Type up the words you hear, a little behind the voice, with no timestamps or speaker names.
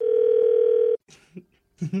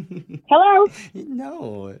Hello?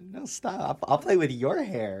 No, stop. I'll play with your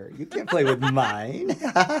hair. You can't play with mine.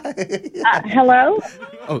 Hello?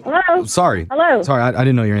 Oh, Hello? sorry. Hello? Sorry, I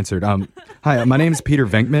didn't know you answered. Hi, my name is Peter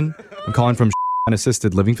Venkman. I'm calling from an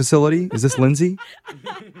assisted living facility. Is this Lindsay?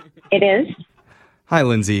 It is. Hi,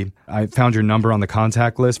 Lindsay. I found your number on the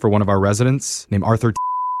contact list for one of our residents named Arthur.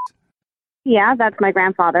 Yeah, that's my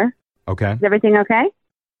grandfather. Okay. Is everything okay?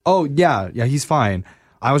 Oh, yeah, he's fine.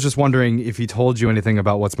 I was just wondering if he told you anything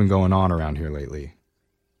about what's been going on around here lately.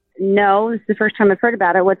 No, this is the first time I've heard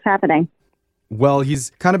about it. What's happening? Well,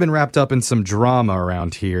 he's kind of been wrapped up in some drama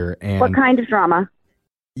around here, and... What kind of drama?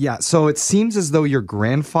 Yeah, so it seems as though your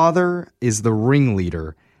grandfather is the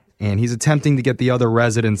ringleader, and he's attempting to get the other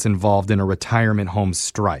residents involved in a retirement home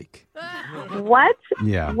strike. What?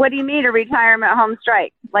 Yeah. What do you mean a retirement home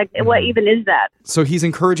strike? Like, what even is that? So he's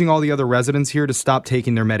encouraging all the other residents here to stop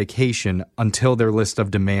taking their medication until their list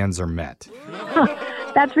of demands are met.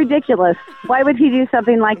 That's ridiculous. Why would he do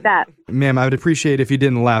something like that? Ma'am, I would appreciate if you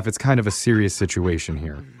didn't laugh. It's kind of a serious situation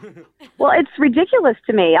here. Well, it's ridiculous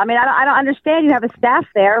to me. I mean, I don't understand. You have a staff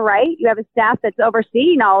there, right? You have a staff that's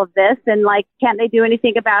overseeing all of this, and, like, can't they do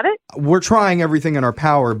anything about it? We're trying everything in our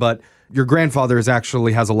power, but your grandfather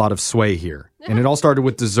actually has a lot of sway here. And it all started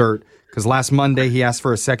with dessert, because last Monday he asked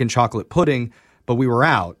for a second chocolate pudding, but we were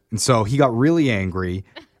out. And so he got really angry,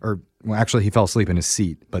 well, actually, he fell asleep in his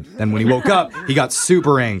seat. But then when he woke up, he got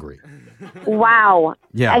super angry. Wow.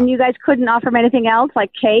 Yeah. And you guys couldn't offer him anything else,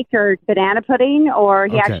 like cake or banana pudding, or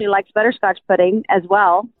he actually likes butterscotch pudding as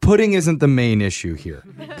well? Pudding isn't the main issue here,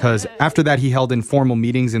 because after that he held informal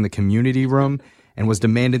meetings in the community room and was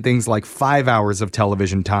demanding things like 5 hours of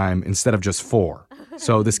television time instead of just 4.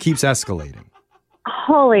 So this keeps escalating.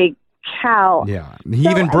 Holy cow. Yeah. He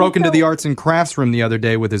even broke into the arts and crafts room the other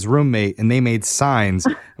day with his roommate, and they made signs.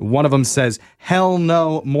 One of them says, "Hell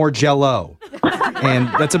no, more Jell-O." And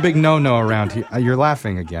that's a big no-no around here. You're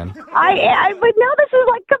laughing again. But no, this is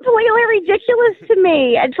like completely ridiculous to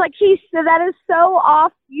me. It's like that is so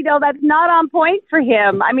off, that's not on point for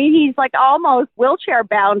him. I mean, he's like almost wheelchair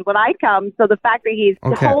bound when I come. So the fact that he's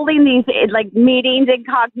holding these like meetings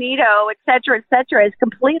incognito, et cetera, is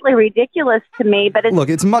completely ridiculous to me. But Look,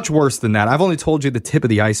 it's much worse than that. I've only told you the tip of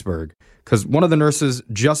the iceberg, because one of the nurses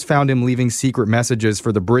just found him leaving secret messages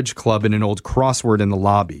for the bridge club in an old crossword in the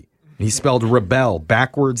lobby. He spelled rebel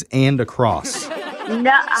backwards and across.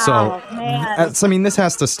 No, so, man. I mean, this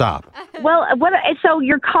has to stop. Well, so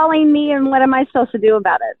you're calling me, and what am I supposed to do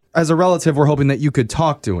about it? As a relative, we're hoping that you could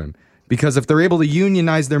talk to him, because if they're able to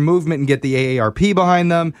unionize their movement and get the AARP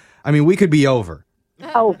behind them, I mean, we could be over.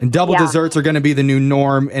 Oh, and double desserts are going to be the new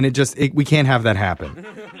norm, and we can't have that happen.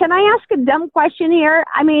 Can I ask a dumb question here?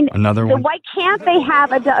 I mean, another one? Why can't they have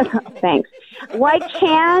thanks. Why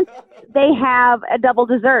can't they have a double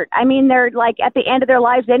dessert? I mean, they're like at the end of their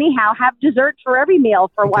lives anyhow, have dessert for every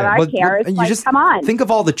meal for what I care. It's like, come on. Think of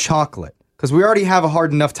all the chocolate, because we already have a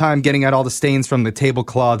hard enough time getting at all the stains from the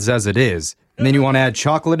tablecloths as it is. And then you want to add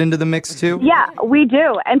chocolate into the mix too? Yeah, we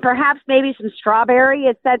do. And perhaps maybe some strawberry,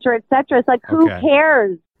 et cetera, et cetera. It's like, who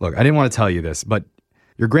cares? Look, I didn't want to tell you this, but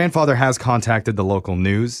your grandfather has contacted the local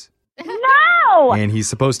news. No! And he's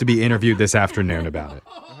supposed to be interviewed this afternoon about it.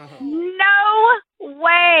 No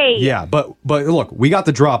way! Yeah, but look, we got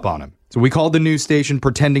the drop on him. So we called the news station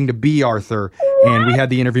pretending to be Arthur, and we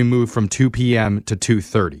had the interview moved from 2 p.m. to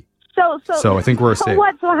 2:30. So I think we're safe.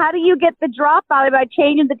 What? So how do you get the drop on it by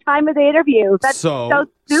changing the time of the interview? That's so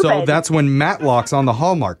stupid. So that's when Matlock's on the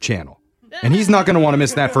Hallmark Channel. And he's not going to want to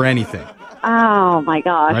miss that for anything. Oh, my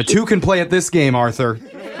gosh. All right, 2 can play at this game, Arthur.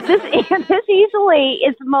 This easily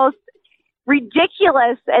is the most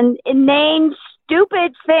ridiculous and inane,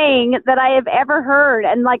 stupid thing that I have ever heard.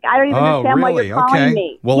 And, like, I don't even understand why you're calling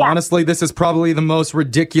me. Well, honestly, this is probably the most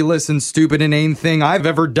ridiculous and stupid, inane thing I've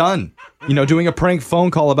ever done. Doing a prank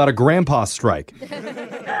phone call about a grandpa strike.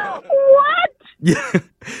 What? Yeah.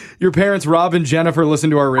 Your parents, Rob and Jennifer,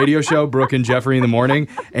 listen to our radio show, Brooke and Jeffrey in the Morning,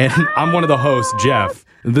 and I'm one of the hosts, Jeff.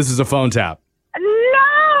 This is a phone tap. No!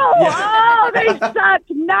 Yeah. Oh, they suck.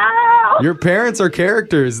 No! Your parents are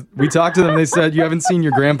characters. We talked to them. They said you haven't seen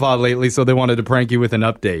your grandpa lately, so they wanted to prank you with an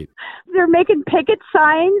update. They're making picket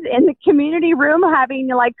signs in the community room, having,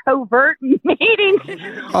 like, covert meetings.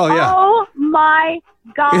 Oh, yeah. Oh, my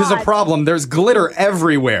God. Here's a problem. There's glitter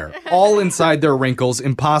everywhere, all inside their wrinkles,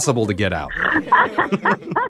 impossible to get out.